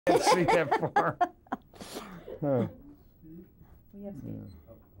can't see that far. Huh. Yeah.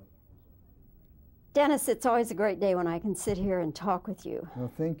 Dennis, it's always a great day when I can sit here and talk with you.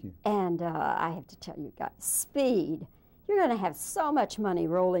 Well, thank you. And I have to tell you guys, Speed, you're going to have so much money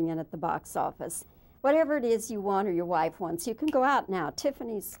rolling in at the box office. Whatever it is you want or your wife wants, you can go out now,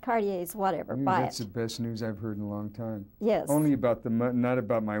 Tiffany's, Cartier's, whatever, buy That's it. the best news I've heard in a long time. Yes. Only about the not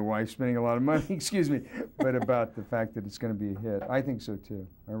about my wife spending a lot of money, excuse me, but about the fact that it's going to be a hit. I think so, too.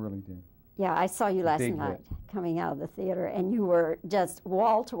 I really do. Yeah, I saw you last Big night hit. coming out of the theater, and you were just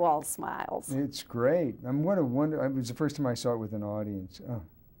wall-to-wall smiles. It's great. What a wonder. It was the first time I saw it with an audience. Oh,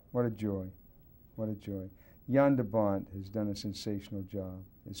 what a joy. What a joy. Jan de Bont has done a sensational job,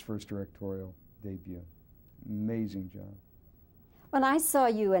 his first directorial debut. Amazing job. When I saw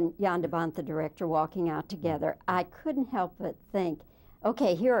you and Jan de Bont, the director, walking out together, I couldn't help but think,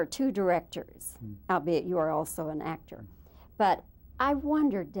 okay, here are two directors, albeit you are also an actor. But I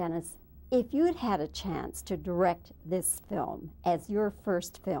wondered, Dennis, if you'd had a chance to direct this film as your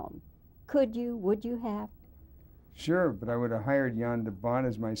first film, would you have? Sure, but I would have hired Jan de Bont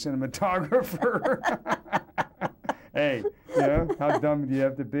as my cinematographer. Hey, you know, how dumb do you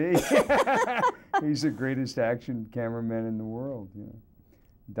have to be? He's the greatest action cameraman in the world, you know.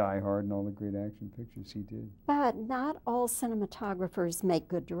 Die Hard and all the great action pictures he did. But not all cinematographers make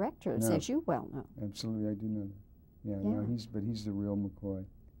good directors, No. as you well know. Absolutely, I do know that. Yeah. No, he's the real McCoy.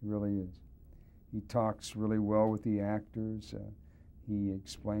 He really is. He talks really well with the actors. He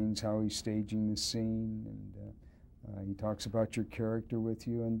explains how he's staging the scene, and he talks about your character with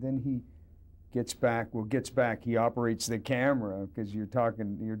you, and then he gets back, he operates the camera, because your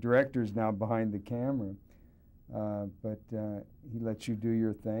director's now behind the camera. But he lets you do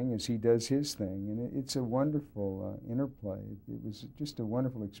your thing as he does his thing, and it's a wonderful interplay. It was just a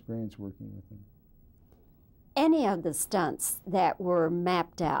wonderful experience working with him. Any of the stunts that were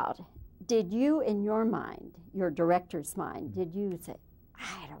mapped out, did you, in your mind, your director's mind, did you say,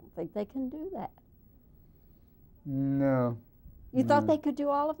 I don't think they can do that? No. You thought they could do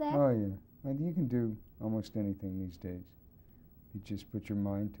all of that? Oh, yeah. You can do almost anything these days. You just put your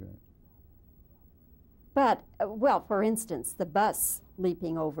mind to it. But, well, for instance, the bus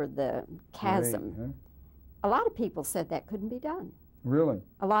leaping over the chasm, Great, huh? a lot of people said that couldn't be done. Really?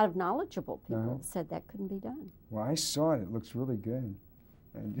 A lot of knowledgeable people said that couldn't be done. Well, I saw it. It looks really good.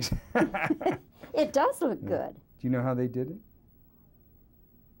 And just It does look good. Do you know how they did it?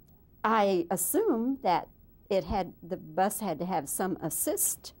 I assume that the bus had to have some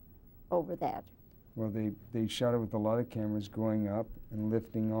assist over that. Well, they shot it with a lot of cameras going up and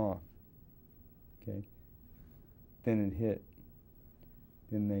lifting off. Okay. Then it hit.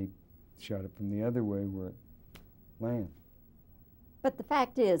 Then they shot it from the other way where it landed. But the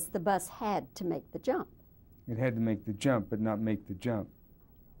fact is, the bus had to make the jump. It had to make the jump, but not make the jump.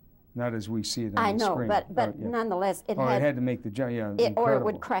 Not as we see it on I the know, screen. but Oh, nonetheless, it had to make the jump, yeah. or it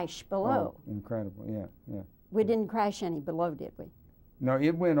would crash below. Oh, incredible, yeah. We didn't crash any below, did we? No,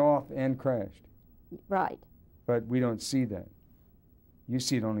 it went off and crashed. Right. But we don't see that. You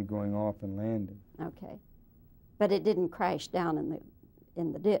see it only going off and landing. Okay. But it didn't crash down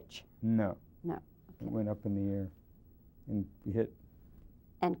in the ditch. No. No. Okay. It went up in the air and hit.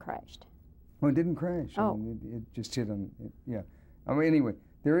 And crashed. Well, it didn't crash. Oh. I mean, it just hit on, yeah. I mean, anyway,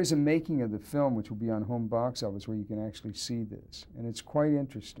 there is a making of the film which will be on home box office where you can actually see this. And it's quite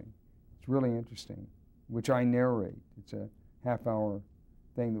interesting. It's really interesting, which I narrate. It's a half-hour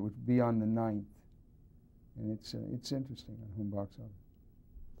thing that would be on the 9th. And it's interesting on home box office.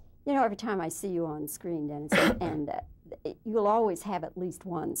 You know, every time I see you on screen, Dennis, and you'll always have at least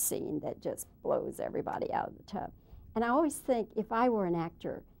one scene that just blows everybody out of the tub. And I always think, if I were an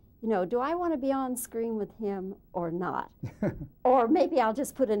actor, you know, do I want to be on screen with him or not? Or maybe I'll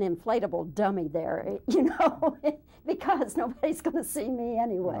just put an inflatable dummy there, you know, because nobody's going to see me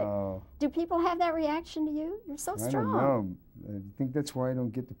anyway. Oh. Do people have that reaction to you? You're so strong. I don't know. I think that's why I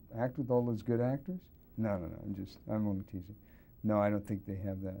don't get to act with all those good actors? No. I'm only teasing. No, I don't think they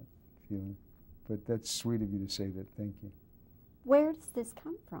have that feeling. But that's sweet of you to say that. Thank you. Where does this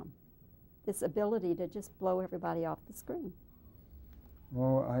come from? This ability to just blow everybody off the screen?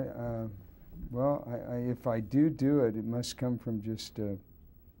 Well, if I do it, it must come from just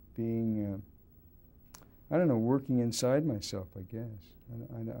being, I don't know, working inside myself, I guess.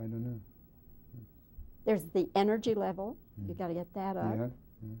 I don't know. There's the energy level. You got to get that up. Yeah.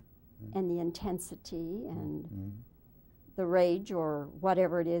 And the intensity and the rage or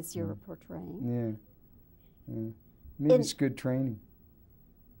whatever it is you're portraying. Yeah. Maybe it's good training.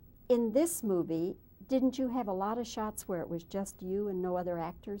 In this movie, didn't you have a lot of shots where it was just you and no other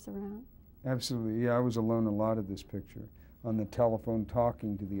actors around? Absolutely. Yeah, I was alone a lot of this picture. on the telephone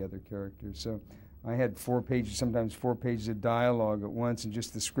talking to the other characters. So I had 4 pages, sometimes 4 pages of dialogue at once, and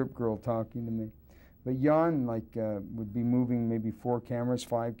just the script girl talking to me. But Jan would be moving maybe 4 cameras,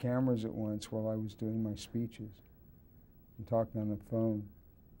 5 cameras at once while I was doing my speeches and talking on the phone.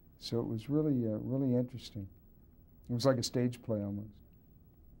 So it was really, really interesting. It was like a stage play almost.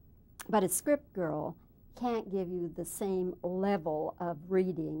 But a script girl can't give you the same level of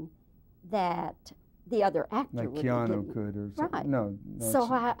reading that the other actor like would Keanu give you. could, or something. Right. No. So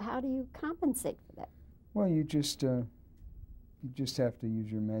how do you compensate for that? Well, you just have to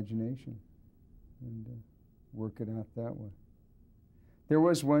use your imagination and work it out that way. There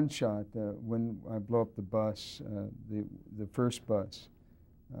was one shot when I blow up the bus, the first bus,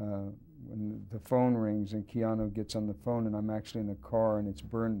 when the phone rings and Keanu gets on the phone, and I'm actually in the car and it's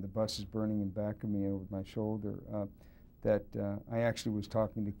burned. The bus is burning in back of me over my shoulder. That I actually was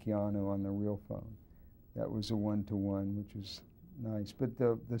talking to Keanu on the real phone. That was a 1-to-1, which was nice. But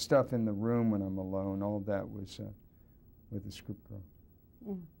the stuff in the room when I'm alone, all that was with the script girl.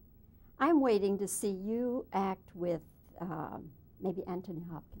 Yeah. I'm waiting to see you act with maybe Anthony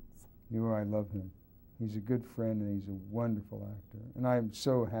Hopkins. I love him. He's a good friend and he's a wonderful actor. And I'm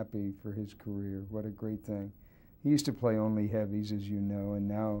so happy for his career. What a great thing. He used to play only heavies, as you know, and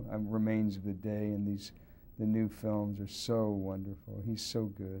now Remains of the Day, and the new films are so wonderful. He's so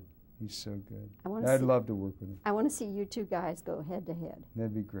good. He's so good. I'd love to work with him. I want to see you two guys go head to head.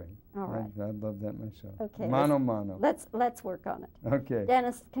 That'd be great. All right. I'd love that myself. Okay. Mano mano. Let's work on it. Okay.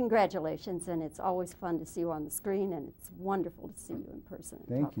 Dennis, congratulations, and it's always fun to see you on the screen, and it's wonderful to see you in person. And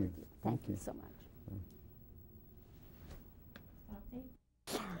Thank talk you. With you. Thank you so much.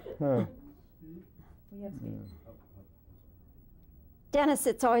 We have Steve. Dennis,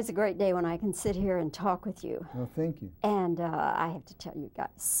 it's always a great day when I can sit here and talk with you. Well, thank you. And I have to tell you guys,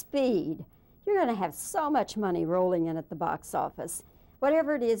 Speed, you're going to have so much money rolling in at the box office.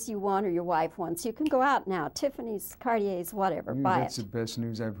 Whatever it is you want or your wife wants, you can go out now, Tiffany's, Cartier's, whatever, buy That's it. the best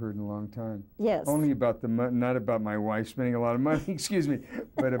news I've heard in a long time. Yes. Only about not about my wife spending a lot of money, excuse me,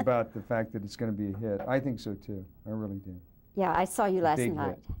 but about the fact that it's going to be a hit. I think so, too. I really do. Yeah, I saw you last Big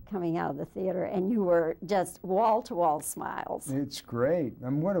night hit. coming out of the theater, and you were just wall-to-wall smiles. It's great.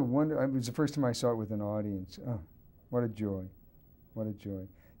 What a wonder. It was the first time I saw it with an audience. Oh, what a joy. What a joy.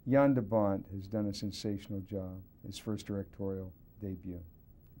 Jan de Bont has done a sensational job, his first directorial debut.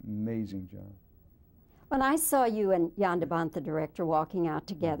 Amazing job. When I saw you and Jan de Bont, the director, walking out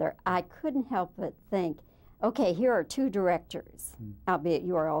together, I couldn't help but think, okay, here are 2 directors, albeit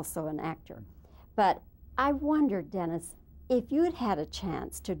you are also an actor. But I wondered, Dennis, if you'd had a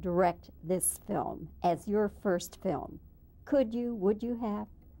chance to direct this film as your first film, would you have?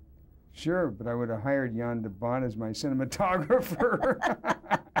 Sure, but I would have hired Jan de Bont as my cinematographer.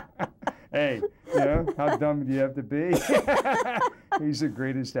 Hey, how dumb do you have to be? He's the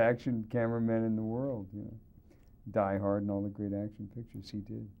greatest action cameraman in the world. Die Hard and all the great action pictures he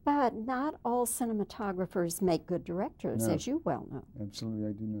did. But not all cinematographers make good directors, No. as you well know. Absolutely,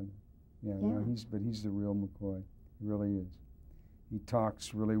 I do know that. Yeah. No, he's the real McCoy. He really is. He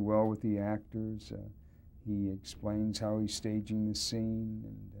talks really well with the actors. He explains how he's staging the scene,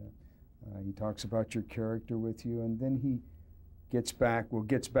 and he talks about your character with you, and then he gets back,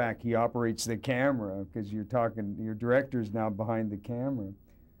 he operates the camera, because your director's now behind the camera,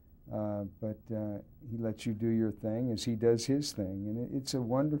 but he lets you do your thing as he does his thing, and it's a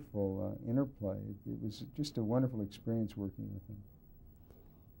wonderful interplay. It was just a wonderful experience working with him.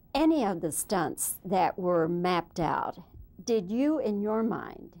 Any of the stunts that were mapped out, did you, in your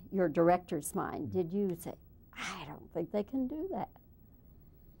mind, your director's mind, did you say, I don't think they can do that?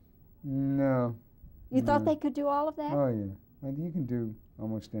 No. You thought they could do all of that? Oh, yeah. You can do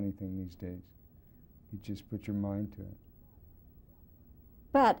almost anything these days. You just put your mind to it.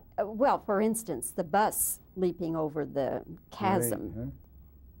 But, well, for instance, the bus leaping over the chasm, Great, huh?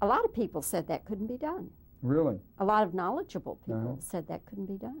 a lot of people said that couldn't be done. Really? A lot of knowledgeable people said that couldn't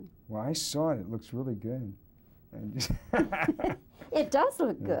be done. Well, I saw it. It looks really good. And just It does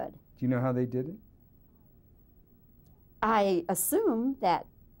look good. Do you know how they did it? I assume that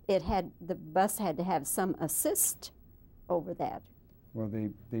the bus had to have some assist over that. Well,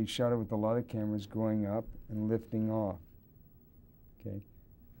 they shot it with a lot of cameras going up and lifting off. Okay.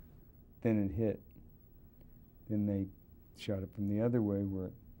 Then it hit. Then they shot it from the other way where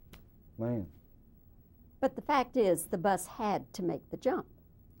it landed. But the fact is, the bus had to make the jump.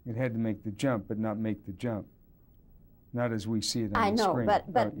 It had to make the jump, but not make the jump. Not as we see it on the screen. I know,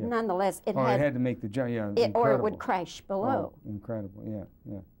 but yeah. nonetheless, it had to make the jump, yeah. Or it would crash below. Oh, incredible,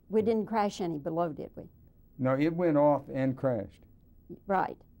 yeah. We didn't crash any below, did we? No, it went off and crashed.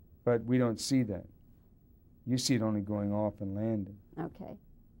 Right. But we don't see that. You see it only going off and landing. Okay.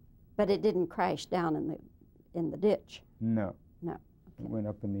 But it didn't crash down in the ditch? No. No. It Okay. went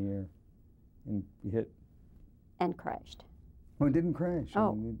up in the air and hit. And crashed? Oh, it didn't crash.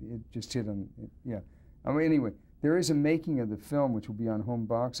 Oh. I mean, it just hit on, yeah. I mean, anyway, there is a making of the film which will be on home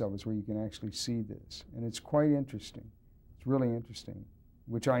box office where you can actually see this. And it's quite interesting. It's really interesting,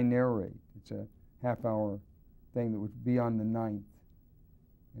 which I narrate. It's a half-hour thing that would be on the 9th.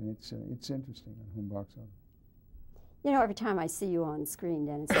 And it's interesting on home box office. You know, every time I see you on screen,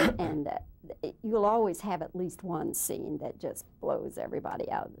 Dennis, and you'll always have at least one scene that just blows everybody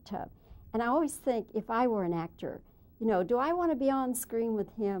out of the tub. And I always think, if I were an actor, you know, do I want to be on screen with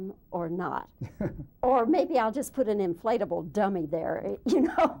him or not? Or maybe I'll just put an inflatable dummy there, you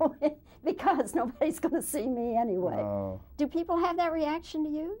know, because nobody's going to see me anyway. Do people have that reaction to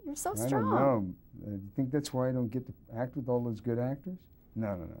you? You're so strong. I don't know. You think that's why I don't get to act with all those good actors? No.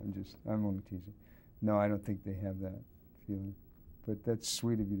 I'm only teasing. No, I don't think they have that feeling. But that's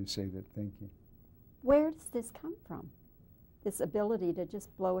sweet of you to say that. Thank you. Where does this come from? This ability to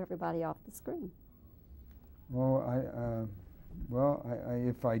just blow everybody off the screen? Well,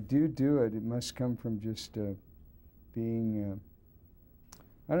 if I do it, it must come from just being,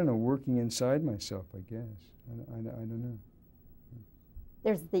 I don't know, working inside myself, I guess. I don't know.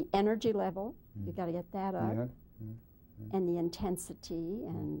 There's the energy level. You got to get that up. Yeah. And the intensity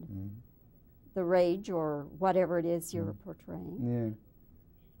and the rage or whatever it is you're portraying.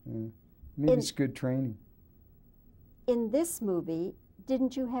 Yeah. Maybe it's good training. In this movie,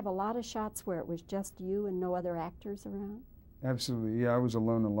 didn't you have a lot of shots where it was just you and no other actors around? Absolutely. Yeah, I was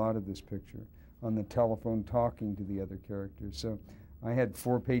alone a lot of this picture, on the telephone talking to the other characters. So I had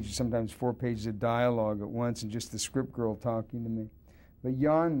 4 pages, sometimes 4 pages of dialogue at once, and just the script girl talking to me. But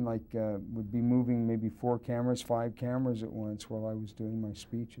Jan would be moving maybe 4 cameras, 5 cameras at once while I was doing my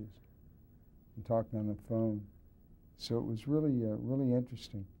speeches and talking on the phone. So it was really, really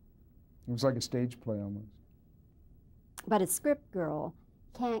interesting. It was like a stage play almost. But a script girl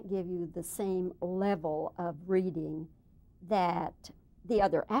can't give you the same level of reading that the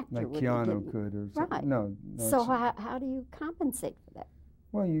other actor would be giving. Like Keanu could, or something. Right. No. So how do you compensate for that?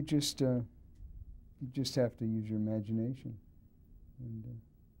 Well, you just have to use your imagination and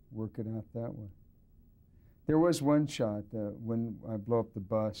work it out that way. There was one shot when I blow up the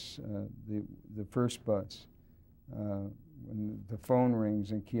bus, the first bus, when the phone rings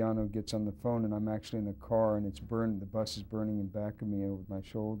and Keanu gets on the phone and I'm actually in the car and it's burned, the bus is burning in back of me over my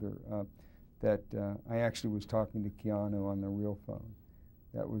shoulder, that I actually was talking to Keanu on the real phone.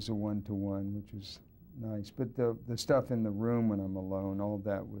 That was a one-to-one, which was nice. But the stuff in the room when I'm alone, all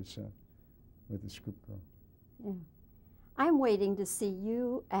that was with the script girl. Yeah. I'm waiting to see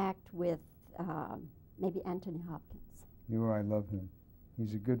you act with maybe Anthony Hopkins. I love him.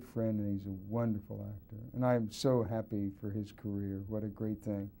 He's a good friend and he's a wonderful actor. And I'm so happy for his career. What a great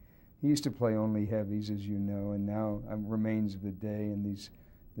thing. He used to play only heavies, as you know, and now Remains of the Day, and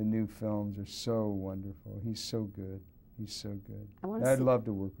the new films are so wonderful. He's so good. He's so good. I'd love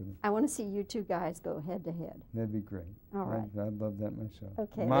to work with him. I want to see you two guys go head to head. That'd be great. All right. I'd love that myself.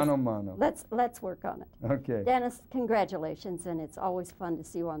 Okay. Mano. Let's work on it. Okay. Dennis, congratulations, and it's always fun to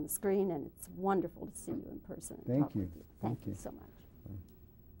see you on the screen, and it's wonderful to see you in person. Thank you. Thank you so much.